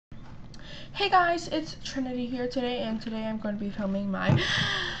Hey guys, it's Trinity here today, and today I'm going to be filming my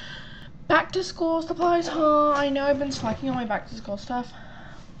back to school supplies haul. I know I've been slacking on my back to school stuff,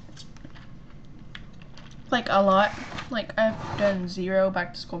 like a lot. Like I've done 0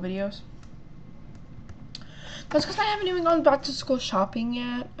 back to school videos. That's because I haven't even gone back to school shopping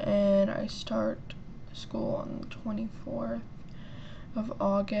yet, and I start school on the 24th of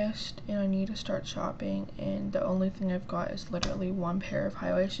August, and I need to start shopping, and the only thing I've got is literally one pair of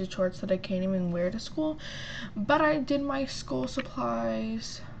high-waisted shorts that I can't even wear to school. But I did my school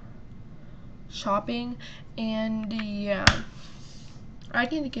supplies shopping, and yeah, I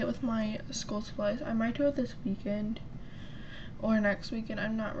need to get with my school supplies. I might do it this weekend or next weekend.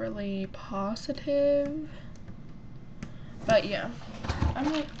 I'm not really positive, but yeah,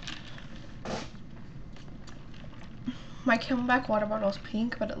 I'm like, my Camelback water bottle is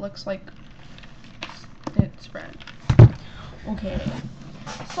pink, but it looks like it's red. Okay,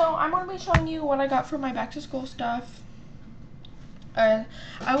 so I'm going to be showing you what I got for my back to school stuff. I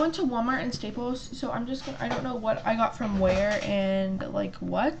went to Walmart and Staples, so I don't know what I got from where and like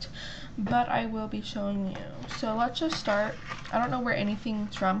what, but I will be showing you. So let's just start. I don't know where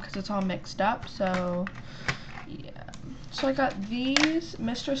anything's from because it's all mixed up, so yeah. So I got these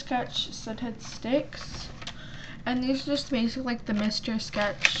Mr. Sketch scented sticks, and these are just basically like the Mr.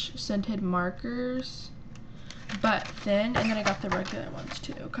 Sketch scented markers, but thin. And then I got the regular ones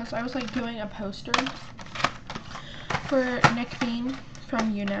too, because I was like doing a poster for Nick Bean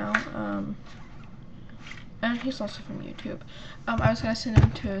from YouNow, and he's also from YouTube. I was gonna send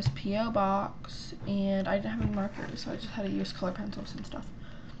him to his PO box, and I didn't have any markers, so I just had to use color pencils and stuff.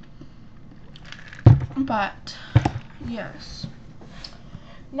 But yes,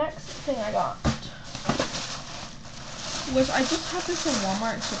 next thing I got was, I just have this in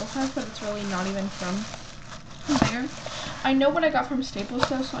Walmart and Staples, but it's really not even from there. I know what I got from Staples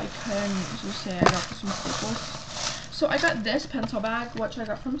though, so I couldn't just say I got this from Staples. So I got this pencil bag, which I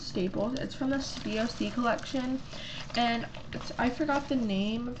got from Staples. It's from the Studio C collection, and I forgot the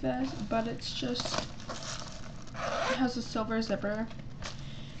name of this, but it's just, it has a silver zipper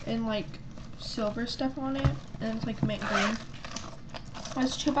and like silver stuff on it, and it's like mint green.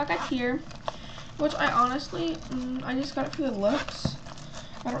 There's 2 pockets here, which I honestly, I just got it for the looks.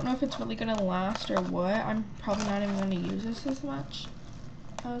 I don't know if it's really gonna last or what. I'm probably not even gonna use this as much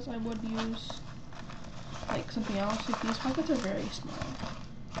as I would use like something else. Like these pockets are very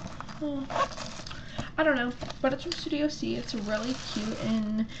small. I don't know, but it's from Studio C. It's really cute,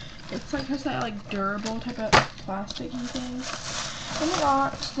 and it's like has that like durable type of plastic and thing. And I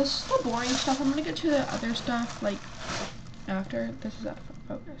got, this is the boring stuff. I'm gonna get to the other stuff like after. This is out of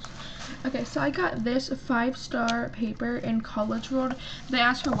focus. Okay, so I got this 5-star paper in College World. They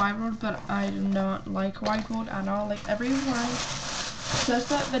asked for Wide World, but I do not like Wide World at all. Like everyone does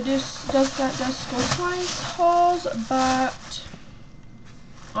school supplies hauls, but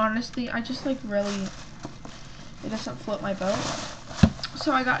honestly, I just like really, it doesn't float my boat.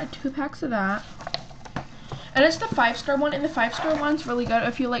 So I got 2 packs of that, and it's the 5-star one, and the 5-star one's really good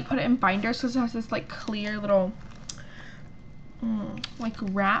if you like put it in binders, because it has this like clear little like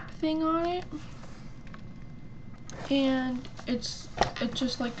wrap thing on it, and it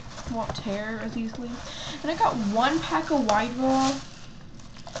just like won't tear as easily. And I got 1 pack of Wide Roll.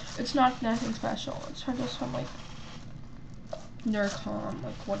 It's not nothing special. It's just from like Nurcom.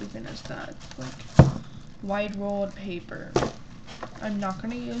 Like what even is that? Like wide rolled paper. I'm not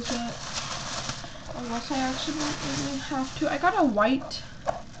gonna use it unless I actually really have to. I got a white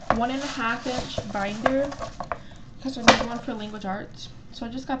 1.5-inch binder because I need one for language arts. So I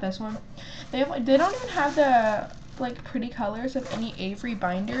just got this one. They don't even have the like pretty colors of any Avery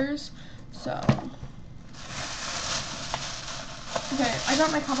binders. So okay, I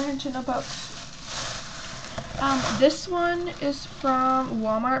got my comprehension notebooks. This one is from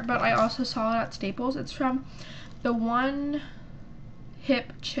Walmart, but I also saw it at Staples. It's from the One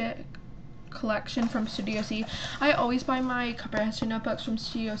Hip Chick collection from Studio C. I always buy my comprehension notebooks from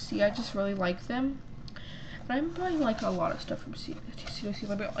Studio C. I just really like them. And I'm buying like a lot of stuff from Studio C.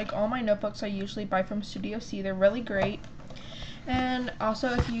 Like all my notebooks I usually buy from Studio C. They're really great. And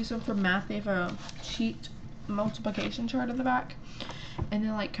also if you use them for math, they have a sheet multiplication chart at the back. And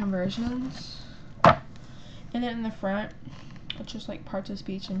then like conversions. And then in the front, it's just like parts of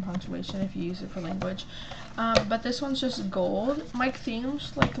speech and punctuation if you use it for language. But this one's just gold. My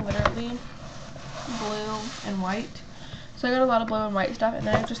theme's like literally blue and white. So I got a lot of blue and white stuff, and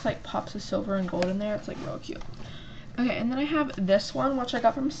then it just like pops of silver and gold in there. It's like real cute. Okay, and then I have this one, which I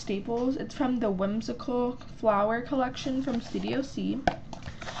got from Staples. It's from the Whimsical Flower collection from Studio C.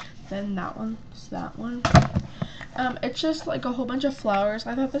 Then that one's that one. It's just like a whole bunch of flowers.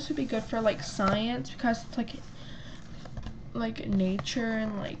 I thought this would be good for like science because it's like nature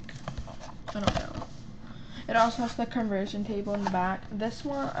and like, I don't know. It also has the conversion table in the back. This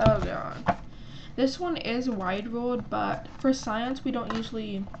one, oh god. This one is wide ruled, but for science we don't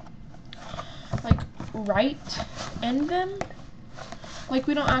usually like write in them. Like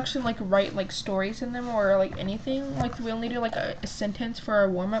we don't actually like write like stories in them or like anything. Like we only do like a sentence for our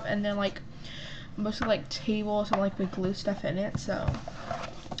warm up, and then like mostly like tables and like we glue stuff in it. So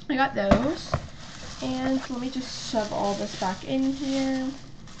I got those, and let me just shove all this back in here.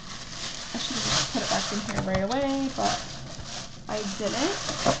 I should have just put it back in here right away, but I didn't.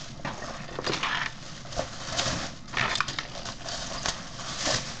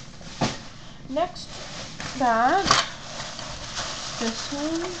 Next bag, this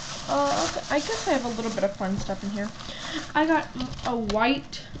one. Okay. I guess I have a little bit of fun stuff in here. I got a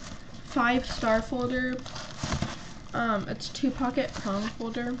white 5-star folder. It's 2-pocket prom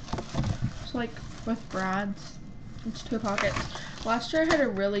folder. So like with Brad's, it's 2 pockets. Last year I had a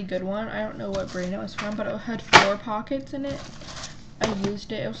really good one. I don't know what brand it was from, but it had 4 pockets in it. I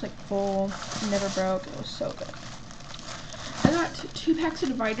used it. It was like full, never broke. It was so good. I got 2 packs of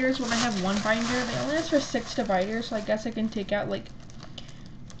dividers when I have 1 binder. They only ask for 6 dividers, so I guess I can take out like,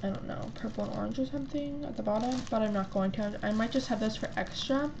 I don't know, purple and orange or something at the bottom, but I'm not going to. I might just have this for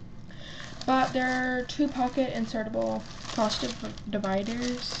extra. But they're 2-pocket insertable positive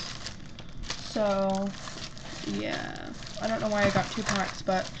dividers. So yeah, I don't know why I got 2 packs,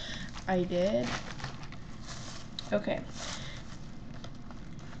 but I did. Okay.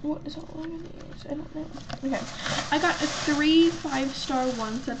 What is all of these? I don't know. Okay. I got 3 5-star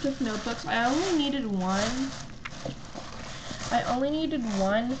 1 sets of notebooks. I only needed 1. I only needed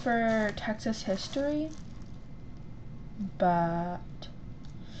 1 for Texas history. But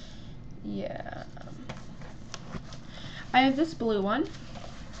yeah. I have this blue one.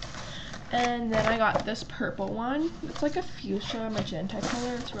 And then I got this purple one. It's like a fuchsia magenta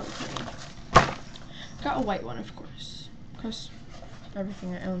color. It's really pretty. Got a white one, of course. Because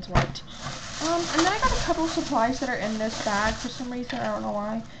everything I own is white. And then I got a couple supplies that are in this bag for some reason. I don't know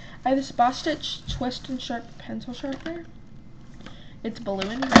why. I have this Boss Stitch Twist and Sharp pencil sharpener. It's blue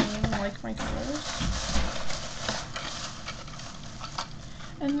and green, like my colors.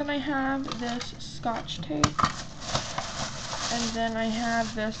 And then I have this Scotch tape. And then I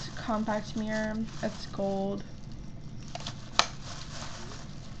have this compact mirror. It's gold.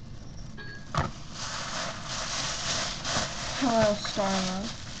 Hello,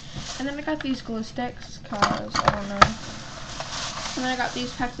 Starla. And then I got these glue sticks, cause I don't know. And then I got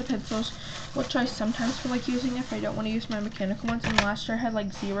these packs of pencils, which I sometimes feel like using if I don't want to use my mechanical ones. And last year I had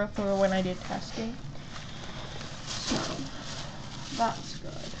like 0 for when I did testing. So that's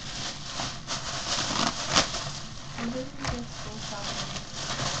good.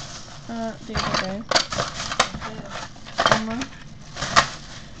 The other day. Emma.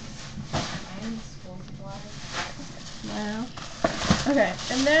 Yeah. Okay,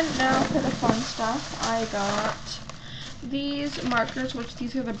 and then now for the fun stuff, I got these markers, which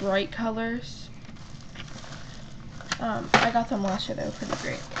these are the bright colors. I got them last year, they were pretty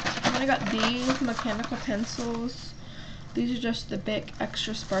great. And then I got these mechanical pencils. These are just the Bic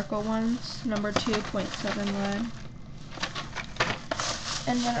Extra Sparkle ones, number 2.7 lead.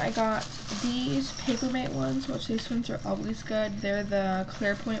 And then I got these Papermate ones, which these ones are always good. They're the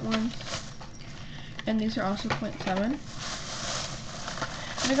clear point ones. And these are also 0.7.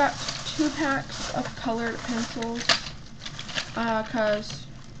 And I got 2 packs of colored pencils, cause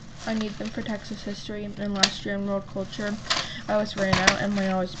I need them for Texas history, and last year in world culture, I always ran out and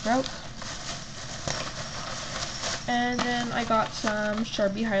mine always broke. And then I got some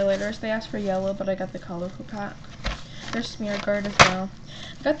Sharpie highlighters. They asked for yellow, but I got the colorful pack. There's Smear Guard as well.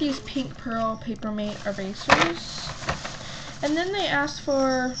 I got these Pink Pearl Papermate erasers. And then they asked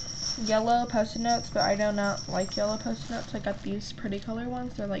for yellow Post-it notes, but I do not like yellow Post-it notes. I got these pretty color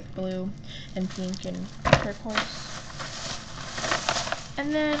ones. They're like blue and pink and turquoise.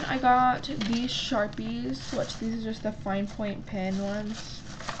 And then I got these Sharpies, which these are just the fine point pen ones.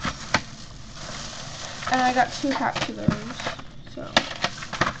 And I got 2 packs of those. So.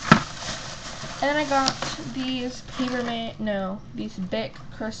 And then I got these these Bic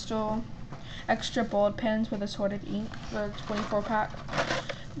Crystal Extra Bold pens with assorted ink, the 24 pack.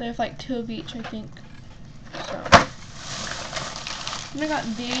 They have like 2 of each, I think. So. And I got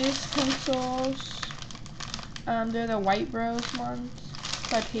these pencils. They're the White Rose ones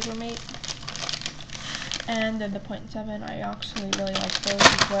by Papermate. And they're the 0.7. I actually really like those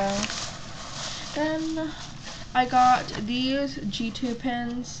as well. Then I got these G2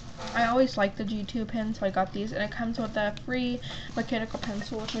 pens. I always like the G2 pens, so I got these, and it comes with a free mechanical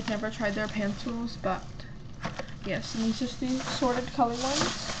pencil, which I've never tried their pencils, but yes, and these just the sorted color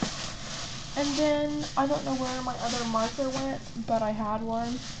ones. And then I don't know where my other marker went, but I had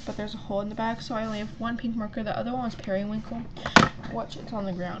one, but there's a hole in the back, so I only have one pink marker. The other one was periwinkle. Watch, it's on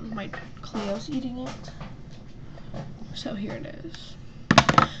the ground. My Cleo's eating it. So here it is.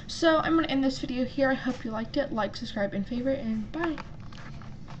 So I'm going to end this video here. I hope you liked it. Like, subscribe, and favorite, and bye.